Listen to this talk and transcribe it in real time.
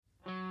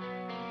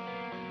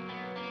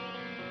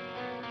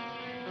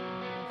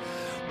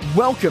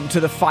Welcome to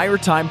the Fire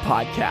Time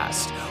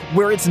Podcast,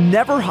 where it's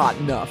never hot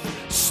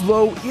enough,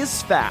 slow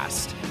is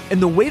fast,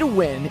 and the way to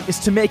win is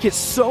to make it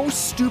so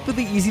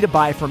stupidly easy to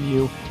buy from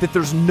you that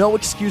there's no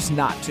excuse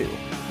not to.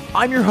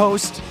 I'm your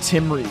host,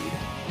 Tim Reed.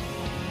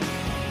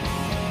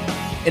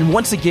 And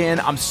once again,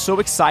 I'm so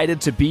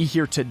excited to be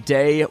here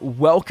today.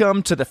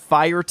 Welcome to the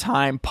Fire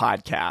Time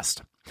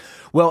Podcast.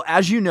 Well,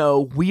 as you know,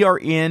 we are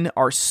in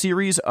our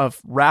series of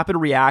rapid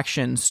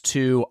reactions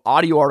to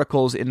audio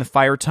articles in the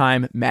Fire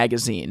Time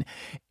magazine.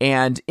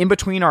 And in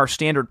between our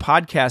standard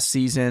podcast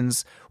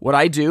seasons, what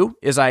I do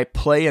is I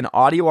play an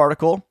audio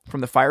article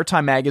from the Fire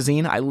Time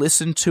magazine. I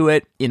listen to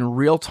it in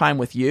real time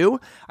with you.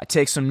 I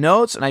take some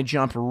notes and I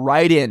jump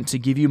right in to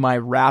give you my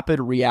rapid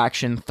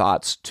reaction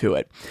thoughts to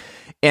it.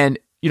 And,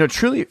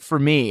 truly for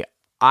me,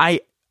 I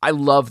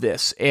love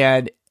this.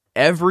 And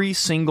every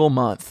single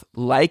month,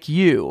 like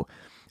you,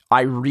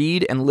 I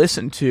read and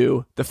listen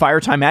to the Fire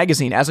Time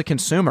magazine as a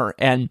consumer,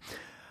 and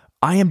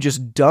I am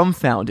just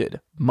dumbfounded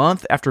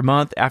month after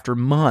month after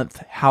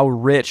month how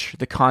rich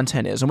the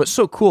content is. And what's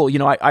so cool,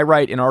 I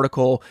write an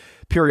article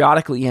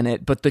periodically in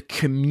it, but the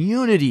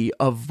community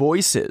of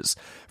voices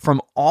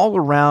from all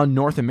around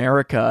North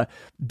America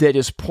that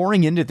is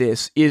pouring into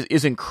this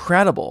is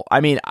incredible.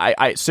 I mean,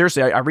 I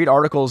seriously, I read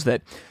articles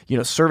that,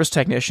 service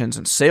technicians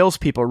and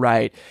salespeople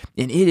write,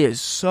 and it is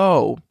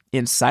so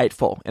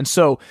insightful. And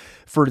so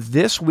for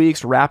this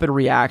week's rapid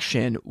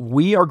reaction,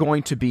 we are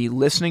going to be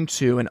listening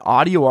to an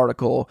audio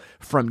article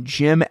from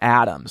Jim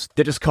Adams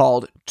that is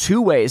called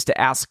 2 Ways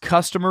to Ask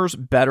Customers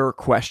Better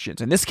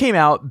Questions. And this came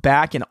out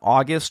back in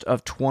August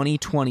of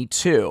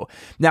 2022.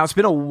 Now, it's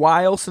been a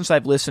while since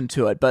I've listened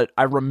to it, but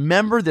I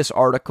remember this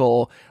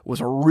article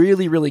was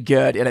really, really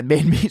good, and it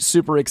made me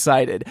super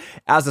excited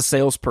as a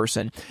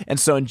salesperson. And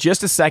so in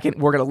just a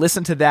second, we're going to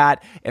listen to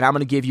that, and I'm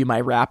going to give you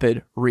my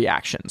rapid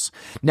reactions.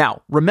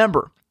 Now,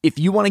 remember, if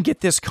you want to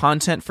get this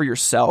content for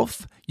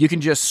yourself, you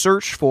can just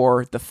search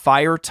for the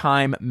Fire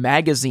Time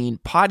Magazine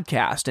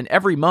podcast, and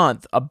every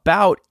month,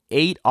 about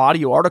 8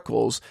 audio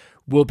articles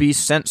will be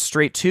sent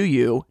straight to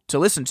you to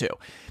listen to.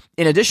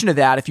 In addition to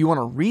that, if you want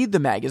to read the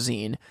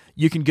magazine,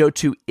 you can go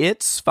to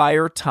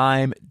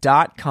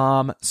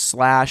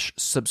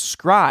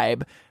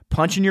itsfiretime.com/subscribe,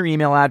 punch in your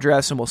email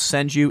address, and we'll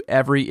send you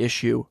every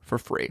issue for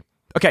free.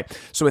 Okay,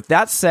 so with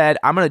that said,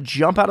 I'm going to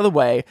jump out of the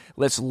way.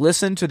 Let's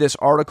listen to this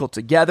article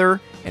together,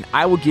 and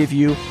I will give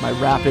you my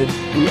rapid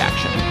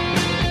reaction.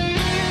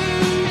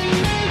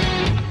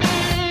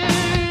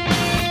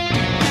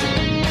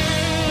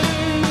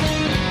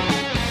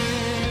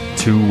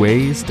 Two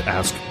Ways to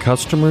Ask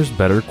Customers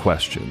Better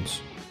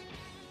Questions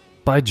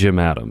by Jim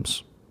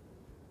Adams.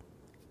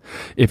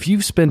 If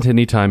you've spent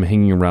any time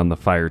hanging around the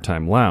Fire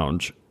Time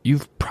Lounge,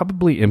 you've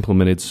probably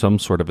implemented some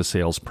sort of a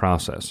sales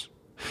process.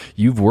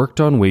 You've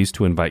worked on ways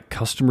to invite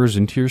customers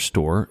into your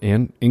store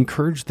and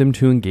encourage them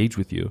to engage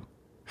with you.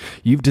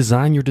 You've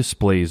designed your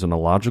displays in a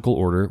logical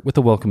order with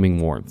a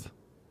welcoming warmth.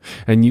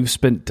 And you've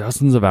spent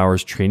dozens of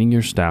hours training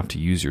your staff to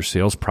use your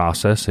sales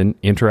process and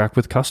interact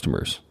with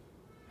customers.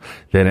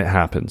 Then it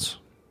happens.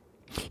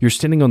 You're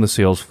standing on the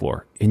sales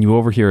floor and you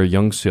overhear a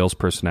young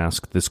salesperson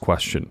ask this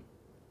question.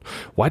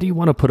 Why do you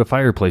want to put a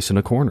fireplace in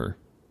a corner?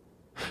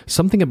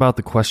 Something about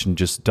the question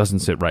just doesn't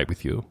sit right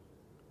with you.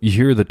 You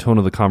hear the tone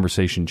of the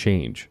conversation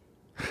change.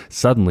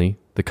 Suddenly,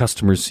 the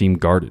customers seem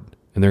guarded,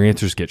 and their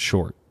answers get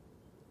short.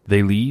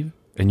 They leave,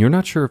 and you're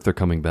not sure if they're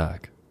coming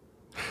back.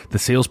 The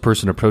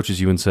salesperson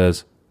approaches you and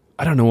says,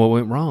 I don't know what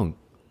went wrong.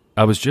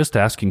 I was just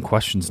asking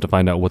questions to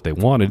find out what they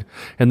wanted,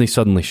 and they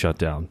suddenly shut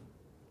down.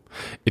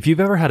 If you've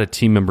ever had a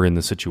team member in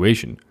this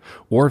situation,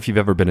 or if you've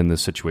ever been in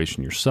this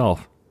situation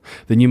yourself,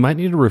 then you might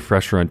need a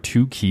refresher on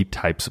 2 key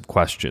types of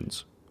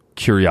questions: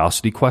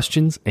 curiosity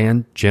questions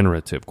and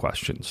generative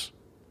questions.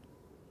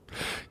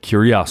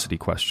 Curiosity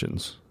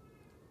questions.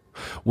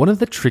 One of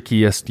the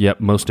trickiest yet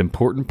most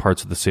important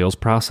parts of the sales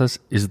process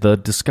is the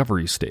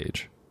discovery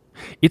stage.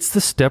 It's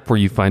the step where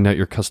you find out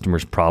your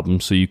customer's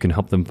problems so you can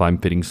help them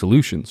find fitting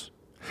solutions.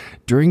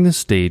 During this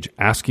stage,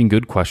 asking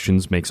good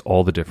questions makes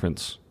all the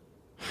difference.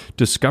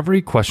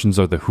 Discovery questions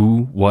are the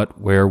who, what,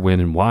 where, when,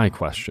 and why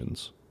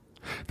questions.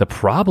 The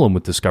problem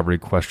with discovery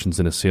questions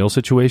in a sales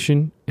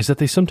situation is that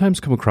they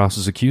sometimes come across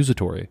as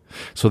accusatory,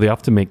 so they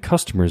often make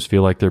customers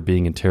feel like they're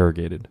being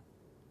interrogated.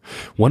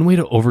 One way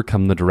to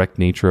overcome the direct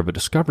nature of a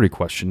discovery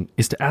question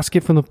is to ask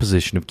it from the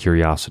position of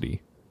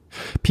curiosity.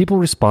 People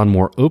respond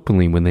more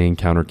openly when they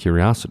encounter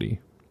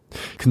curiosity.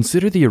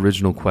 Consider the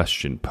original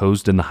question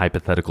posed in the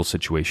hypothetical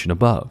situation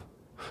above.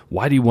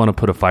 Why do you want to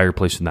put a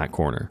fireplace in that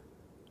corner?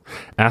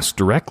 Asked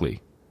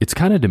directly, it's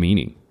kind of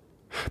demeaning.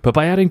 But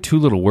by adding 2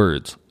 little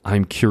words,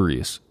 I'm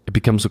curious, it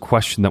becomes a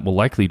question that will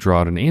likely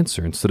draw out an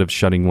answer instead of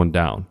shutting one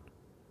down.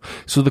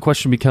 So the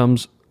question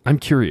becomes, I'm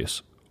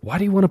curious, why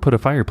do you want to put a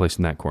fireplace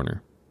in that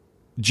corner?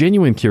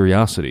 Genuine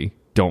curiosity,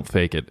 don't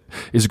fake it,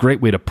 is a great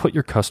way to put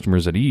your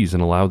customers at ease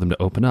and allow them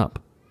to open up.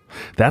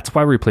 That's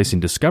why replacing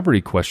discovery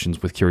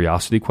questions with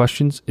curiosity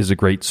questions is a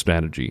great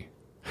strategy.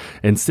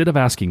 Instead of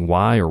asking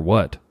why or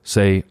what,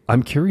 say,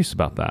 I'm curious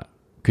about that.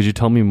 Could you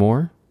tell me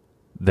more?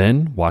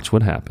 Then watch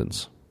what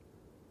happens.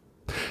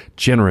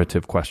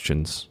 Generative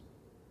questions.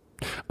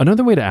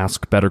 Another way to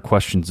ask better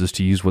questions is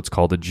to use what's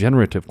called a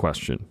generative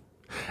question.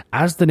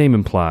 As the name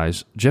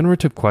implies,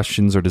 generative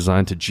questions are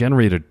designed to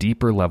generate a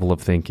deeper level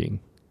of thinking.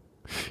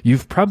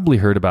 You've probably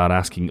heard about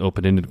asking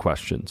open-ended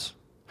questions.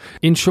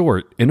 In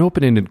short, an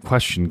open-ended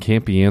question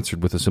can't be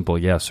answered with a simple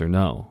yes or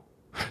no.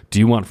 Do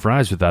you want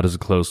fries with that as a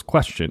closed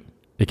question?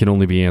 It can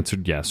only be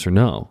answered yes or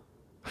no.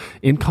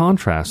 In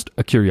contrast,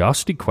 a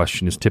curiosity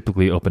question is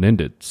typically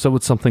open-ended, so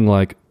it's something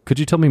like, could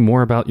you tell me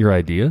more about your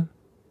idea?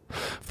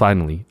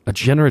 Finally, a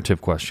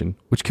generative question,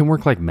 which can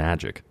work like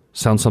magic,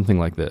 sounds something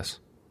like this.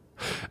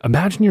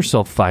 Imagine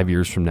yourself 5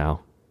 years from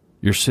now.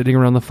 You're sitting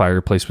around the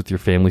fireplace with your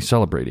family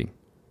celebrating.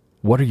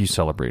 What are you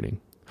celebrating?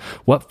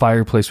 What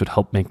fireplace would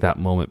help make that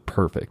moment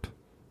perfect?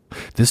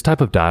 This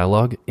type of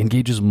dialogue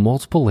engages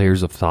multiple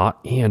layers of thought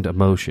and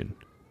emotion.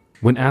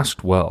 When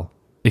asked well,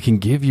 it can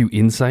give you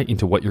insight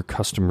into what your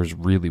customers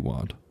really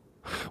want.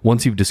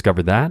 Once you've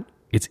discovered that,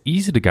 it's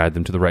easy to guide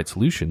them to the right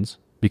solutions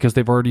because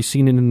they've already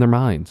seen it in their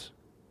minds.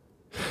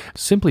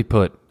 Simply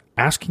put,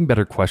 asking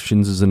better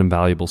questions is an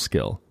invaluable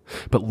skill,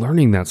 but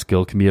learning that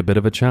skill can be a bit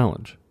of a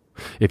challenge.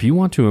 If you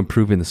want to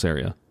improve in this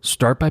area,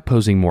 start by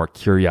posing more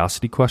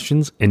curiosity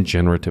questions and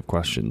generative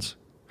questions.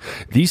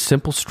 These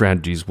simple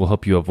strategies will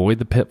help you avoid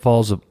the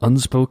pitfalls of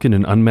unspoken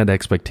and unmet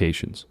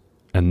expectations,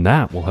 and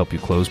that will help you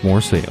close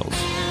more sales.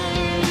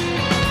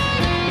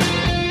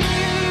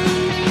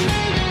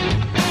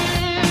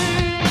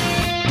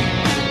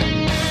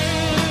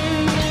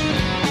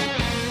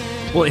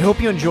 Well, I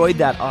hope you enjoyed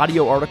that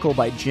audio article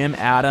by Jim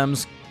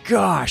Adams.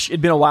 Gosh,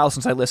 it'd been a while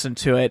since I listened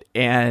to it,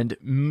 and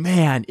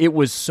man, it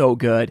was so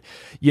good.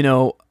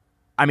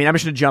 I'm just going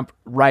to jump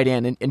right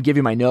in and give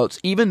you my notes.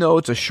 Even though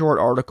it's a short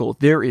article,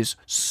 there is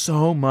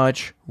so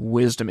much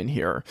wisdom in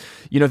here.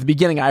 At the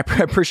beginning, I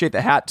appreciate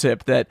the hat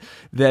tip that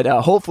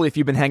hopefully if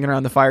you've been hanging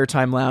around the Fire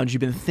Time Lounge, you've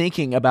been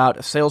thinking about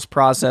a sales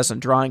process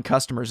and drawing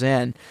customers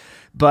in.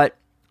 But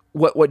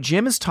what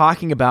Jim is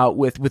talking about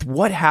with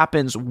what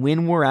happens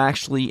when we're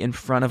actually in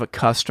front of a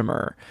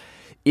customer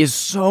is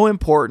so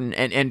important.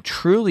 And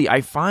truly,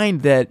 I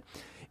find that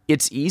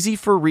it's easy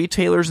for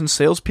retailers and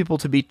salespeople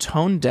to be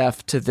tone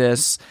deaf to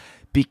this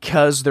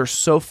because they're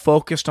so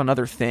focused on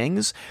other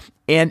things.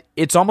 And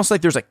it's almost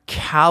like there's a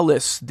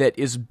callus that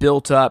is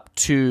built up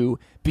to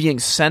being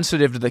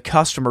sensitive to the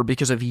customer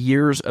because of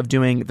years of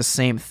doing the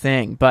same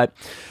thing. But,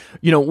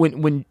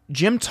 when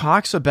Jim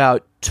talks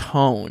about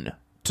tone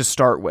to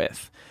start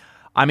with,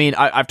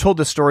 I've told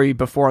this story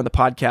before on the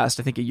podcast,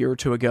 I think a year or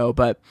two ago,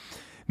 but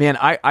man,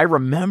 I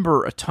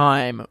remember a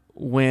time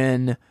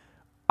when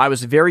I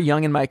was very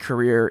young in my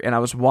career and I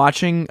was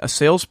watching a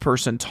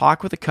salesperson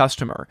talk with a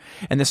customer,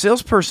 and the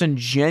salesperson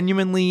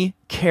genuinely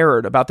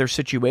cared about their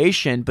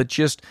situation, but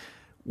just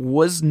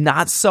was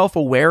not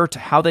self-aware to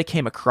how they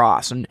came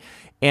across.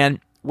 And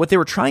what they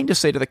were trying to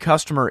say to the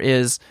customer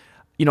is,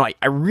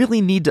 I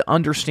really need to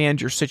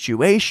understand your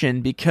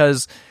situation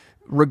because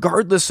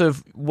regardless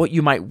of what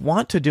you might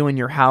want to do in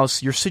your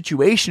house, your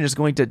situation is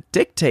going to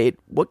dictate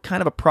what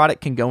kind of a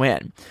product can go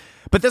in.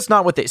 But that's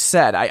not what they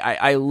said.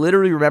 I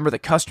literally remember the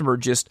customer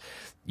just,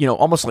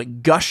 almost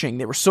like gushing.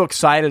 They were so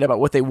excited about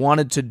what they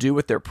wanted to do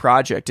with their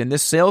project. And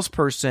this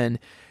salesperson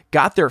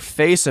got their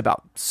face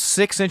about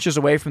 6 inches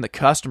away from the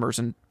customers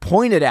and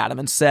pointed at him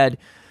and said,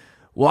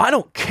 "Well, I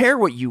don't care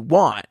what you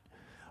want.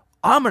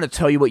 I'm going to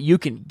tell you what you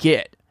can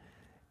get."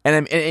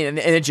 And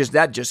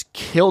that just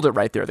killed it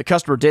right there. The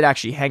customer did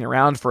actually hang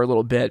around for a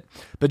little bit,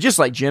 but just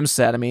like Jim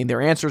said,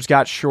 their answers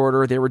got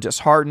shorter. They were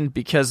disheartened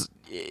because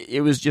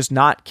it was just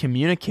not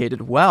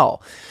communicated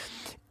well.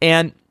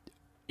 And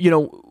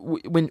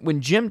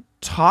when Jim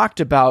talked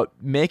about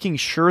making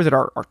sure that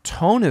our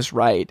tone is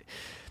right,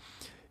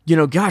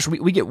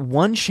 we get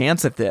one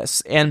chance at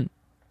this, and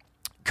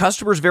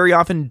customers very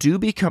often do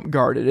become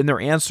guarded, and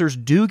their answers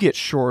do get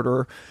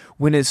shorter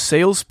when, as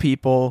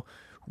salespeople,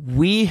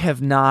 we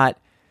have not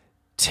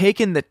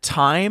taken the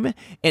time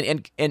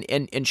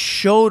and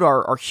showed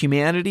our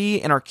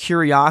humanity and our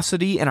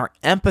curiosity and our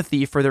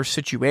empathy for their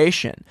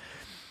situation.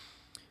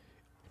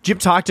 Jim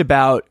talked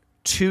about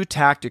two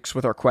tactics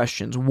with our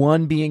questions,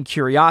 one being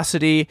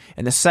curiosity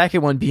and the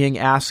second one being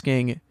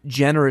asking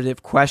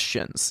generative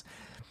questions.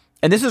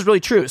 And this is really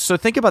true. So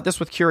think about this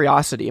with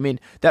curiosity.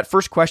 That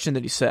first question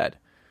that he said,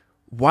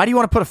 why do you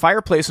want to put a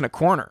fireplace in a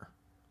corner?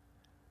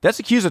 That's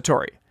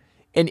accusatory.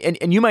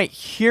 And you might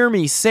hear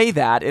me say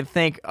that and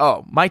think,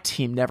 oh, my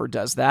team never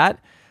does that.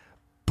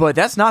 But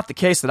that's not the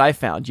case that I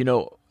found.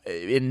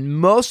 In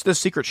most of the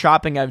secret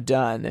shopping I've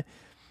done,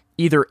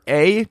 either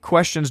A,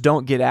 questions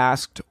don't get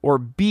asked, or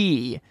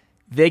B,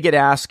 they get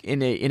asked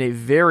in a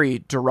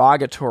very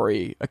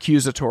derogatory,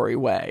 accusatory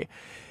way.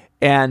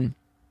 And,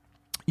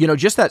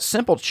 just that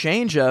simple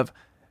change of,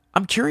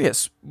 I'm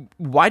curious,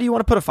 why do you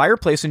want to put a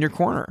fireplace in your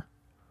corner?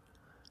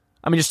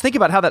 Just think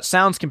about how that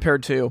sounds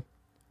compared to,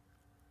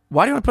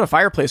 why do you want to put a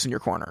fireplace in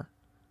your corner?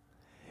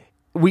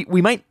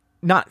 We might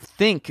not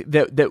think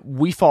that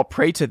we fall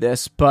prey to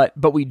this, but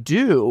we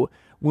do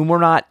when we're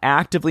not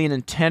actively and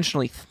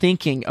intentionally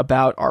thinking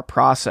about our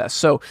process.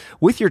 So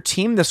with your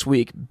team this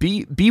week,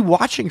 be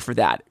watching for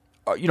that.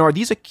 are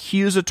these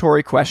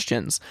accusatory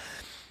questions?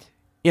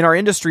 In our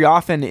industry,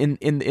 often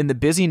in the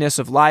busyness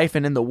of life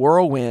and in the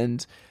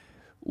whirlwind,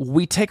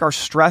 we take our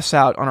stress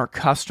out on our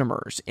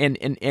customers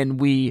and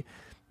we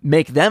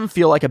make them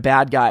feel like a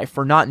bad guy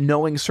for not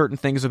knowing certain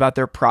things about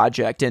their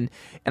project. And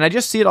I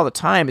just see it all the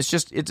time. It's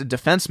a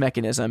defense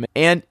mechanism.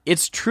 And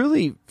it's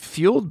truly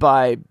fueled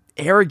by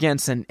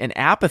arrogance and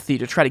apathy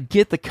to try to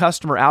get the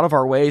customer out of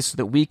our way so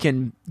that we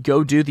can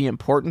go do the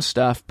important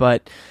stuff.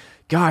 But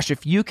gosh,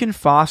 if you can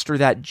foster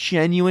that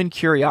genuine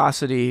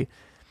curiosity,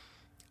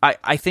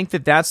 I think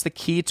that that's the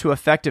key to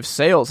effective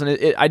sales.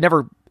 And I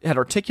never had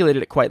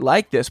articulated it quite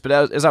like this, but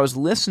as I was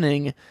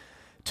listening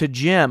to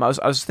Jim, I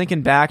was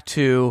thinking back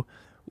to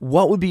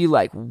what would be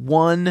like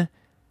one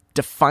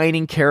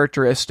defining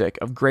characteristic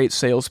of great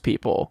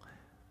salespeople.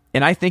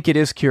 And I think it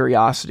is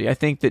curiosity. I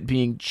think that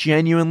being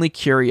genuinely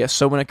curious.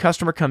 So when a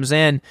customer comes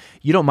in,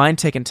 you don't mind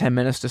taking 10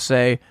 minutes to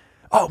say,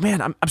 "Oh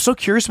man, I'm so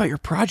curious about your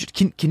project.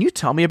 Can you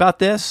tell me about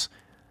this?"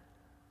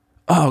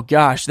 Oh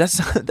gosh,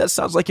 that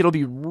sounds like it'll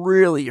be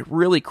really,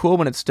 really cool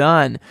when it's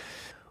done.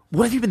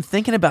 What have you been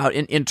thinking about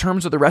in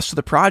terms of the rest of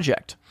the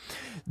project?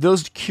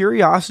 Those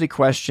curiosity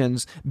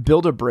questions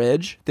build a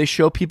bridge. They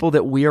show people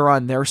that we are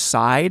on their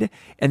side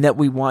and that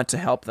we want to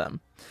help them.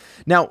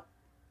 Now,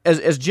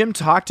 as Jim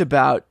talked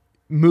about,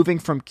 moving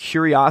from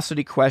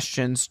curiosity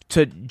questions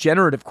to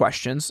generative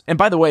questions. And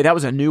by the way, that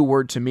was a new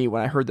word to me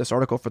when I heard this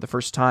article for the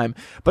first time.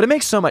 But it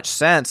makes so much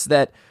sense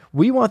that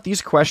we want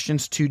these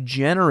questions to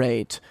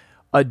generate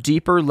a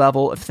deeper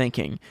level of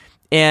thinking.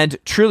 And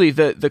truly,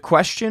 the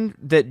question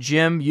that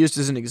Jim used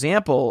as an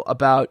example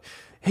about,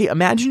 hey,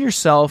 imagine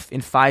yourself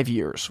in 5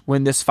 years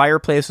when this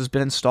fireplace has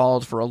been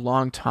installed for a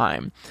long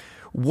time.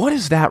 What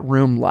is that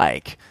room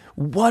like?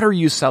 What are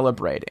you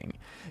celebrating?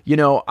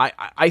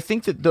 I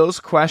think that those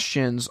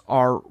questions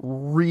are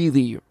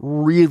really,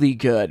 really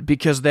good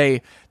because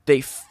they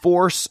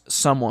force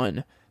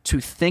someone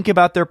to think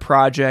about their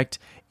project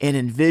and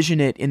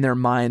envision it in their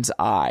mind's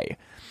eye.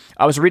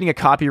 I was reading a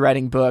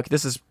copywriting book.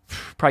 This is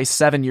probably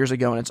 7 years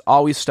ago, and it's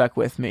always stuck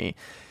with me.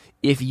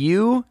 If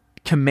you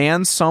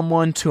command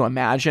someone to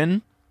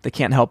imagine, they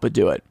can't help but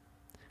do it.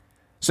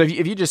 So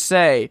if you just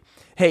say,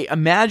 hey,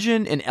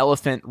 imagine an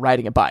elephant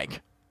riding a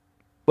bike.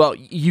 Well,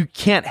 you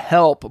can't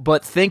help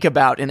but think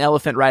about an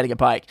elephant riding a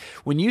bike.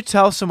 When you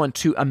tell someone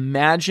to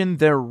imagine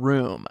their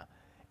room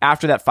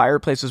after that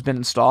fireplace has been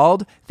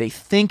installed, they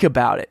think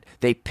about it,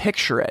 they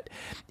picture it.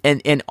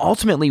 And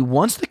ultimately,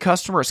 once the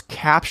customer has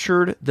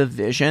captured the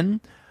vision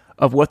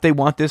of what they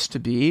want this to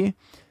be,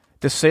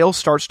 the sale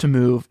starts to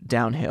move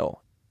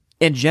downhill.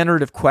 And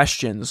generative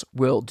questions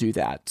will do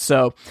that.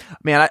 So,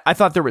 man, I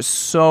thought there was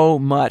so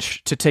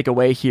much to take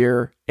away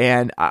here.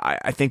 And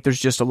I think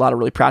there's just a lot of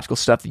really practical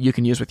stuff that you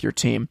can use with your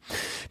team.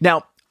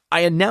 Now,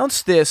 I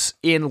announced this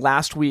in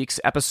last week's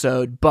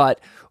episode, but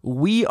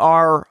we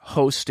are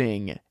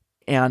hosting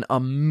an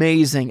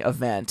amazing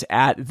event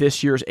at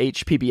this year's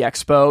HPB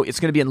Expo. It's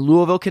going to be in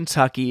Louisville,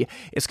 Kentucky.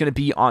 It's going to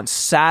be on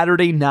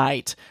Saturday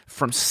night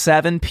from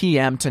 7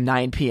 p.m. to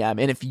 9 p.m.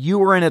 And if you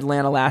were in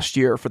Atlanta last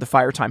year for the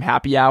Firetime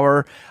Happy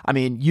Hour, I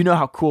mean, you know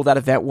how cool that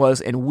event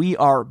was. And we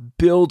are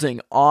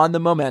building on the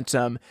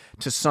momentum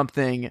to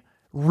something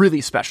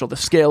really special, the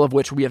scale of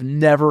which we have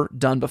never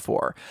done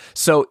before.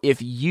 So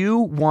if you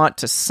want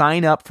to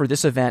sign up for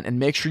this event and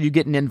make sure you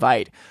get an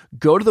invite,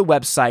 go to the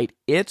website,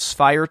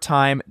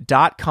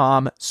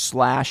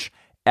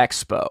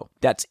 itsfiretime.com/expo.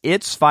 That's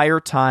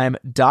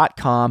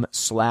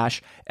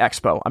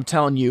itsfiretime.com/expo. I'm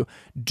telling you,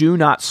 do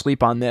not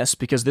sleep on this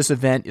because this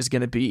event is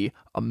going to be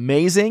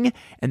amazing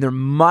and there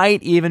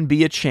might even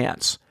be a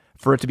chance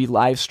for it to be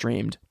live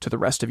streamed to the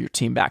rest of your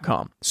team back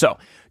home. So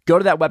go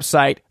to that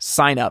website,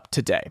 sign up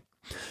today.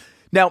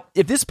 Now,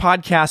 if this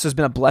podcast has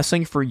been a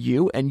blessing for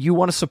you and you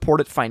want to support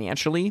it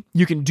financially,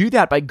 you can do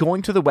that by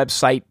going to the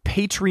website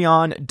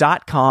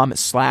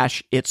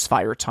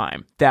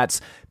patreon.com/itsfiretime.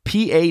 That's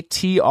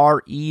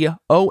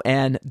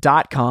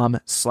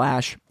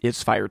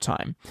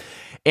patreon.com/itsfiretime.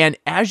 And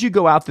as you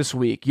go out this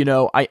week,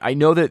 I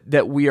know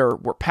that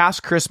we're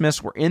past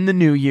Christmas, we're in the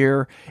new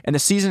year, and the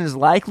season is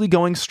likely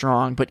going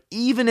strong, but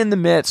even in the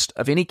midst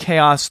of any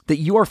chaos that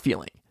you are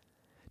feeling,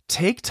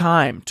 take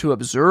time to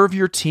observe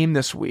your team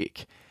this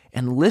week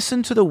and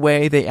listen to the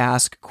way they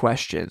ask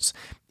questions.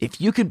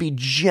 If you could be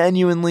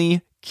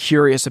genuinely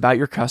curious about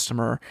your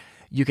customer,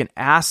 you can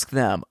ask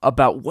them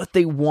about what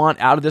they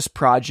want out of this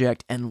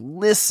project and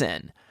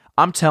listen.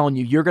 I'm telling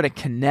you, you're going to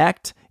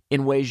connect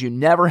in ways you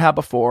never have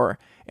before,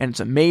 and it's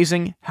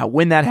amazing how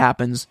when that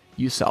happens,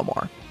 you sell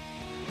more.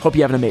 Hope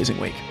you have an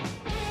amazing week.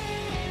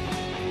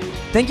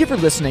 Thank you for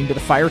listening to the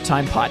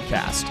Firetime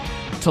Podcast.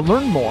 To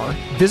learn more,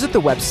 visit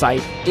the website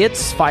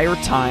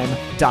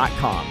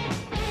itsfiretime.com.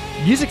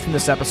 Music from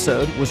this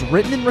episode was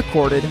written and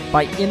recorded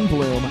by In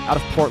Bloom out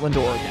of Portland,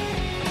 Oregon.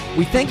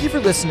 We thank you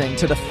for listening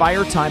to the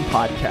Firetime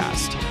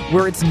Podcast,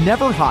 where it's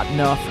never hot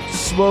enough,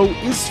 slow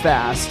is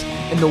fast,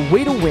 and the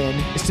way to win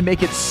is to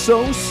make it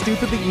so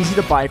stupidly easy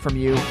to buy from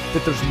you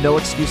that there's no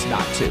excuse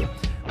not to.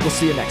 We'll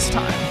see you next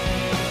time.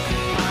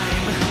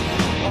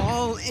 I'm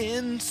all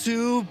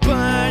into